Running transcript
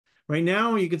Right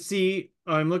now, you can see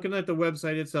I'm looking at the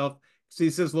website itself. See,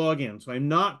 it says log in. So I'm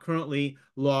not currently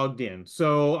logged in.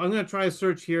 So I'm going to try a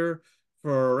search here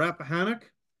for Rappahannock.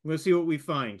 I'm going to see what we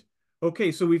find. Okay,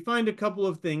 so we find a couple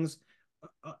of things.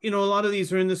 A lot of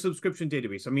these are in the subscription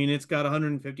database. I mean, it's got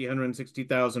 150,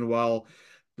 160,000, while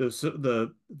the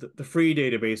free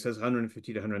database has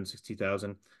 150 to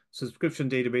 160,000. Subscription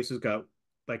database has got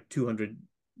like 200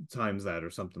 times that or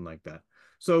something like that.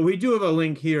 So we do have a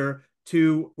link here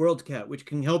to WorldCat, which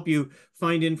can help you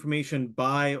find information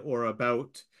by or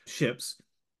about ships.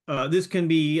 This can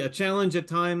be a challenge at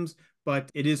times,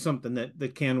 but it is something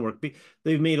that can work.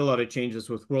 They've made a lot of changes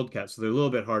with WorldCat, so they're a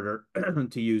little bit harder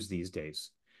to use these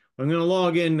days. I'm going to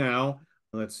log in now.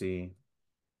 Let's see.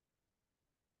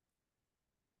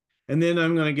 And then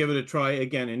I'm going to give it a try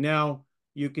again. And now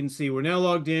you can see we're now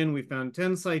logged in. We found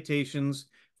 10 citations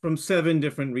from 7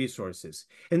 different resources.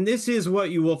 And this is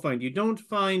what you will find. You don't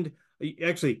find,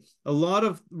 actually, a lot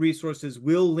of resources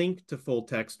will link to full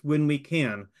text when we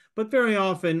can, but very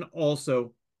often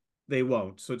also they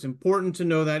won't. So it's important to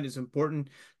know that. It's important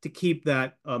to keep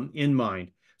that in mind.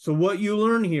 So what you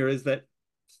learn here is that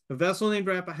a vessel named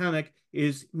Rappahannock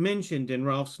is mentioned in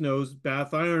Ralph Snow's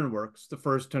Bath Iron Works, The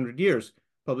First 100 Years,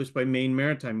 published by Maine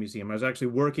Maritime Museum. I was actually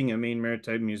working at Maine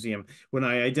Maritime Museum when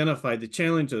I identified the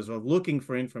challenges of looking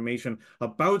for information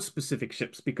about specific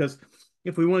ships, because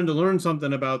if we wanted to learn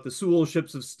something about the Sewell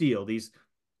ships of steel, these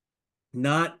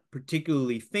not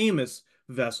particularly famous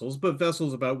vessels, but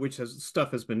vessels about which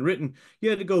stuff has been written,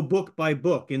 you had to go book by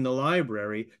book in the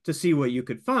library to see what you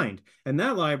could find. And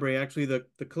that library, actually, the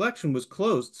collection was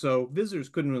closed, so visitors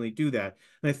couldn't really do that.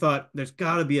 And I thought, there's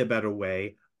got to be a better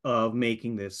way of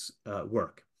making this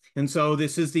work. And so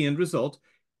this is the end result.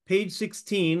 Page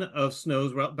 16 of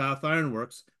Snow's Bath Iron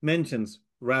Works mentions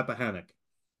Rappahannock.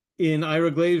 In Ira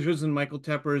Glazer's and Michael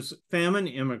Tepper's Famine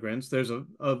Immigrants, there's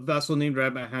a vessel named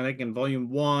Rappahannock in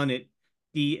volume 1 at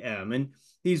DM. And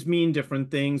these mean different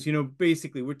things.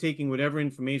 Basically, we're taking whatever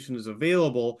information is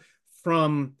available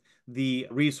from the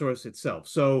resource itself.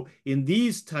 So in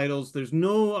these titles, there's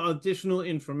no additional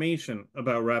information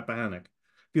about Rappahannock.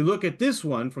 If you look at this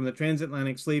one from the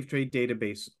Transatlantic Slave Trade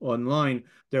Database online,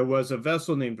 there was a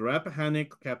vessel named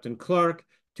Rappahannock, Captain Clark,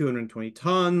 220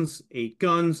 tons, 8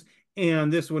 guns,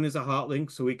 and this one is a hot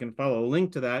link, so we can follow a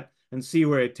link to that and see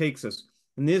where it takes us.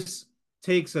 And this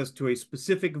takes us to a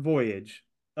specific voyage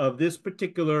of this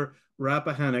particular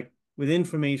Rappahannock with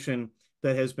information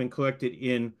that has been collected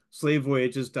in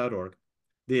slavevoyages.org.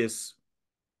 This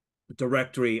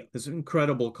directory, this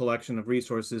incredible collection of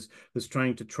resources that's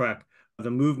trying to track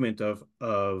the movement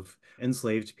of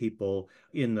enslaved people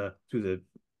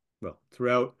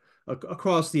throughout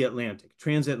across the Atlantic,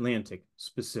 transatlantic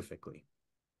specifically.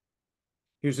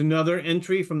 Here's another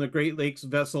entry from the Great Lakes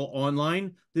Vessel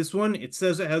Online. This one, it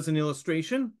says it has an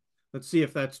illustration. Let's see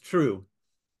if that's true.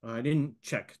 I didn't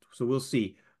check, so we'll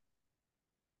see.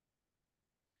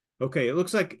 Okay, it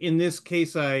looks like in this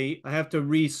case, I have to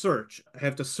research. I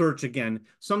have to search again.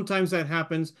 Sometimes that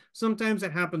happens. Sometimes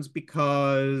it happens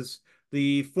because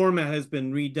the format has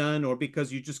been redone or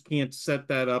because you just can't set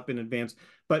that up in advance.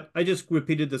 But I just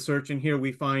repeated the search, and here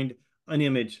we find an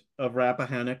image of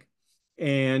Rappahannock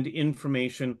and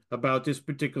information about this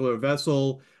particular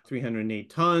vessel, 308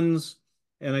 tons.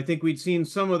 And I think we'd seen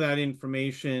some of that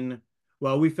information.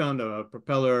 Well, we found a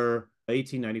propeller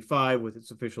 1895 with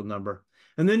its official number.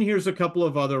 And then here's a couple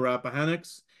of other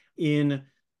Rappahannocks in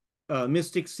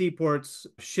Mystic Seaport's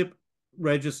ship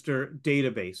register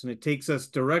database. And it takes us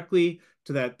directly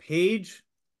to that page.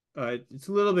 It's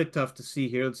a little bit tough to see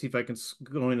here. Let's see if I can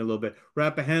go in a little bit.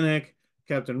 Rappahannock,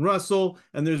 Captain Russell,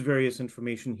 and there's various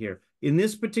information here. In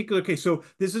this particular case, so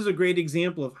this is a great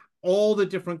example of all the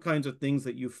different kinds of things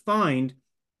that you find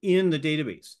in the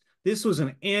database. This was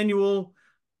an annual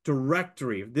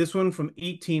directory, this one from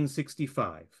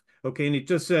 1865. Okay, and it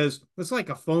just says, it's like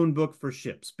a phone book for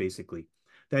ships, basically.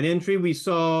 That entry we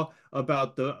saw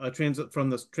about the transit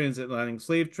from the transatlantic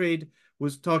slave trade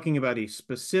was talking about a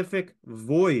specific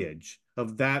voyage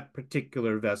of that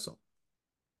particular vessel.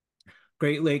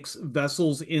 Great Lakes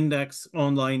Vessels Index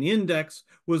online index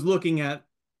was looking at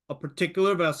a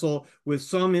particular vessel with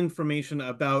some information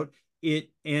about it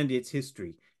and its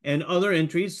history. And other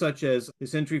entries, such as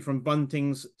this entry from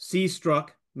Bunting's Sea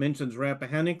Struck, mentions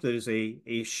Rappahannock, that is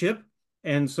a ship,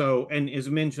 and is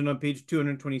mentioned on page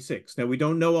 226. Now, we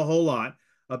don't know a whole lot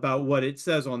about what it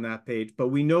says on that page, but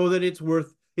we know that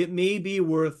it may be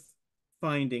worth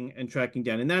finding and tracking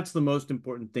down. And that's the most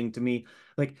important thing to me,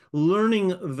 like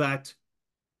learning that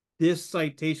this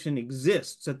citation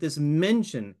exists, that this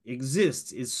mention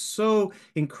exists, is so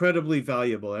incredibly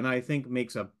valuable, and I think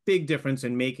makes a big difference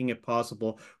in making it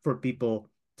possible for people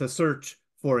to search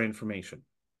for information.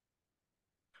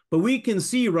 But we can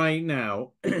see right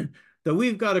now that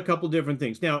we've got a couple different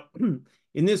things. Now,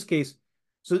 in this case,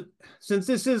 so since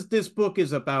this book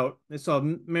is about, it's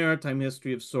a maritime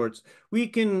history of sorts, we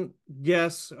can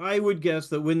guess, I would guess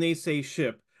that when they say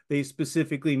ship, they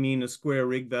specifically mean a square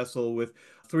rig vessel with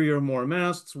 3 or more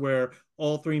masts, where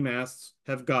all 3 masts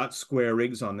have got square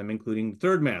rigs on them, including the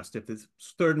third mast. If the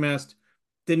third mast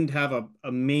didn't have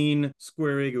a main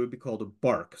square rig, it would be called a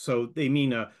bark. So they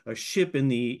mean a ship in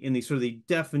the sort of the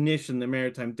definition, the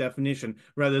maritime definition,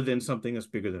 rather than something that's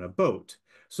bigger than a boat.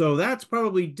 So that's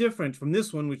probably different from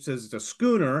this one, which says it's a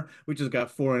schooner, which has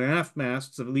got 4.5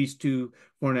 masts, at least 2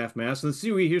 4.5 masts. And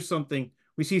see, we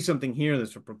see something here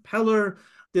that's a propeller.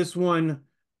 This one,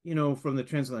 from the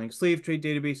transatlantic slave trade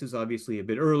database is obviously a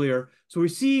bit earlier. So we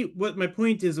see, what my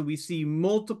point is, that we see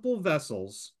multiple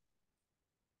vessels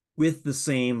with the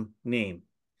same name.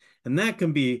 And that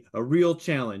can be a real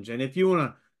challenge. And if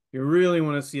you really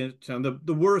want to see it,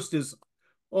 the worst is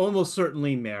almost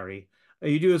certainly Mary.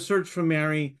 You do a search for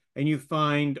Mary and you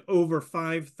find over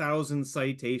 5,000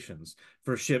 citations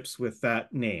for ships with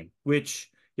that name,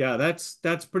 which, yeah,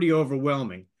 that's pretty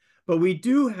overwhelming. But we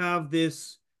do have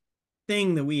this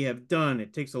thing that we have done.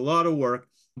 It takes a lot of work,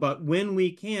 but when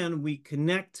we can, we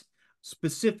connect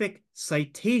specific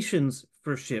citations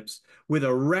for ships with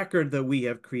a record that we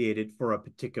have created for a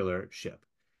particular ship.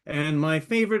 And my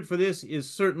favorite for this is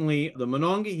certainly the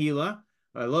Monongahela.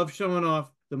 I love showing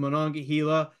off the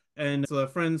Monongahela, and the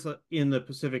friends in the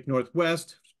Pacific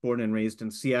Northwest, born and raised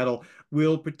in Seattle,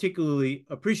 will particularly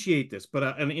appreciate this.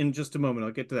 But in just a moment,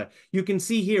 I'll get to that. You can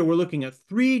see here, we're looking at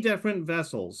 3 different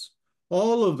vessels.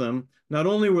 All of them, not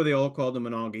only were they all called the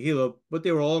Monongahela, but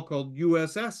they were all called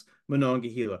USS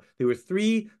Monongahela. They were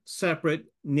 3 separate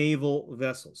naval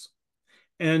vessels.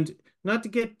 And not to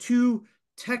get too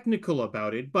technical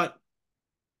about it, but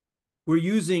we're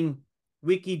using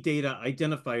Wikidata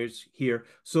identifiers here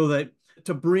so that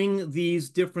to bring these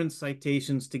different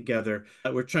citations together,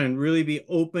 we're trying to really be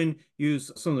open,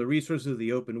 use some of the resources of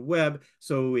the open web.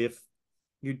 So if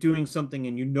you're doing something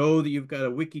and you know that you've got a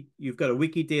Wikidata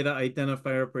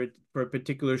identifier for a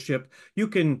particular ship,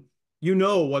 you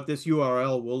know what this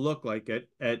URL will look like at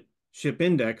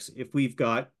ShipIndex if we've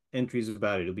got entries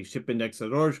about it. It'll be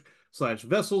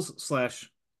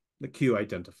shipindex.org/vessels/the Q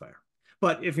identifier.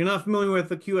 But if you're not familiar with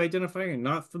the Q identifier, you're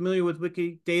not familiar with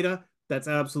Wikidata, that's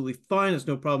absolutely fine. It's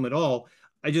no problem at all.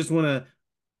 I just want to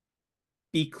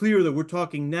be clear that we're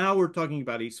talking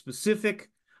about a specific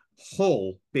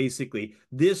hull, basically.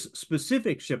 This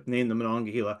specific ship named the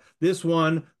Monongahela, this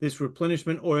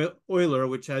replenishment oiler,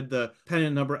 which had the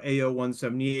pennant number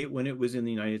AO-178 when it was in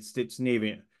the United States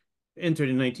Navy, entered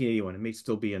in 1981. It may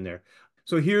still be in there.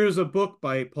 So here's a book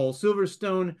by Paul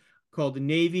Silverstone called The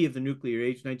Navy of the Nuclear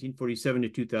Age, 1947 to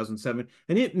 2007,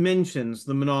 and it mentions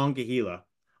the Monongahela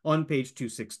on page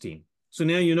 216. So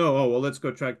now you know, oh, well, let's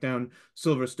go track down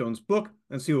Silverstone's book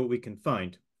and see what we can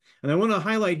find. And I want to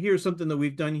highlight here something that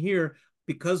we've done here,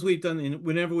 because we've done,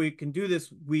 whenever we can do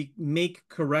this, we make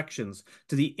corrections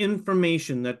to the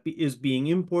information that is being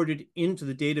imported into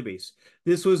the database.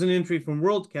 This was an entry from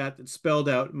WorldCat that spelled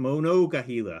out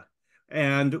Monongahela,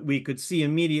 and we could see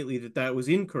immediately that that was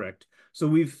incorrect. So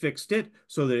we've fixed it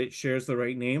so that it shares the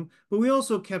right name, but we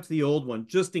also kept the old one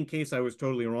just in case I was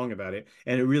totally wrong about it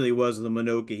and it really was the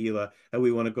Monongahela, and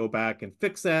we want to go back and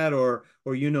fix that, or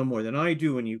you know more than I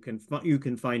do, and you can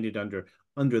find it under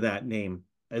that name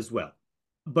as well.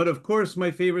 But of course,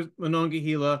 my favorite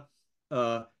Monongahela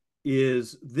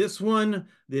is this one.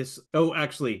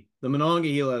 Actually, the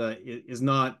Monongahela is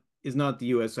not the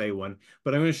USA one,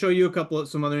 but I'm going to show you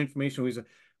some other information.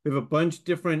 We have a bunch of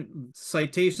different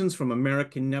citations from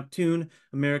American Neptune.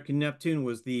 American Neptune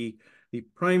was the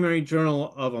primary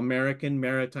journal of American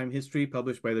maritime history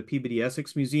published by the Peabody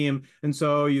Essex Museum. And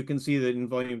so you can see that in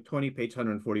volume 20, page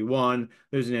 141,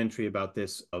 there's an entry about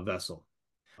this vessel.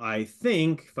 I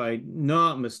think, if I'm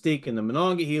not mistaken, the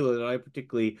Monongahela that I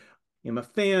particularly am a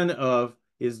fan of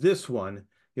is this one.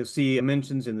 You'll see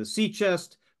mentions in the Sea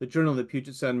Chest, the Journal of the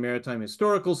Puget Sound Maritime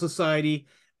Historical Society.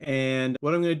 And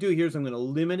what I'm going to do here is I'm going to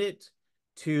limit it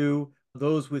to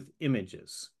those with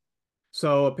images.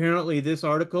 So apparently this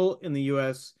article in the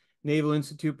U.S. Naval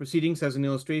Institute Proceedings has an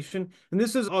illustration. And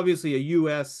this is obviously a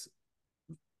U.S.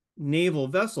 naval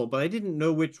vessel, but I didn't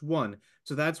know which one.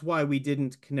 So that's why we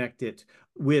didn't connect it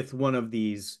with one of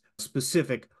these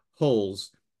specific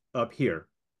hulls up here.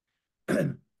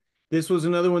 This was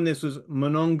another one. This was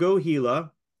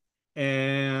Monongahela.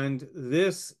 And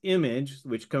this image,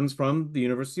 which comes from the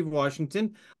University of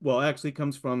Washington, well, actually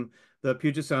comes from the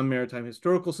Puget Sound Maritime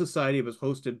Historical Society. It was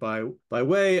hosted by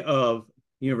way of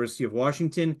University of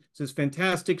Washington. It's this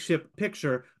fantastic ship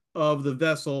picture of the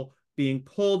vessel being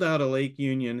pulled out of Lake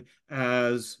Union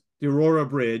as the Aurora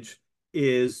Bridge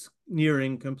is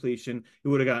nearing completion. It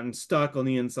would have gotten stuck on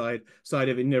the inside side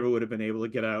of it, never would have been able to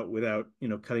get out without,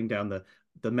 cutting down the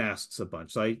masts a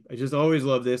bunch. So I just always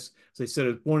love this. As I said, I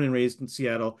was born and raised in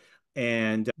Seattle,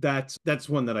 and that's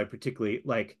one that I particularly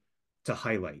like to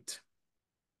highlight.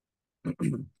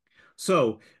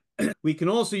 So we can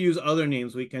also use other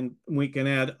names. We can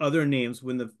add other names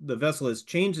when the vessel has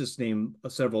changed its name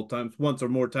several times, once or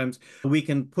more times. We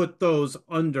can put those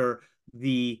under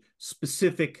the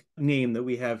specific name that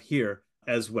we have here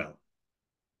as well.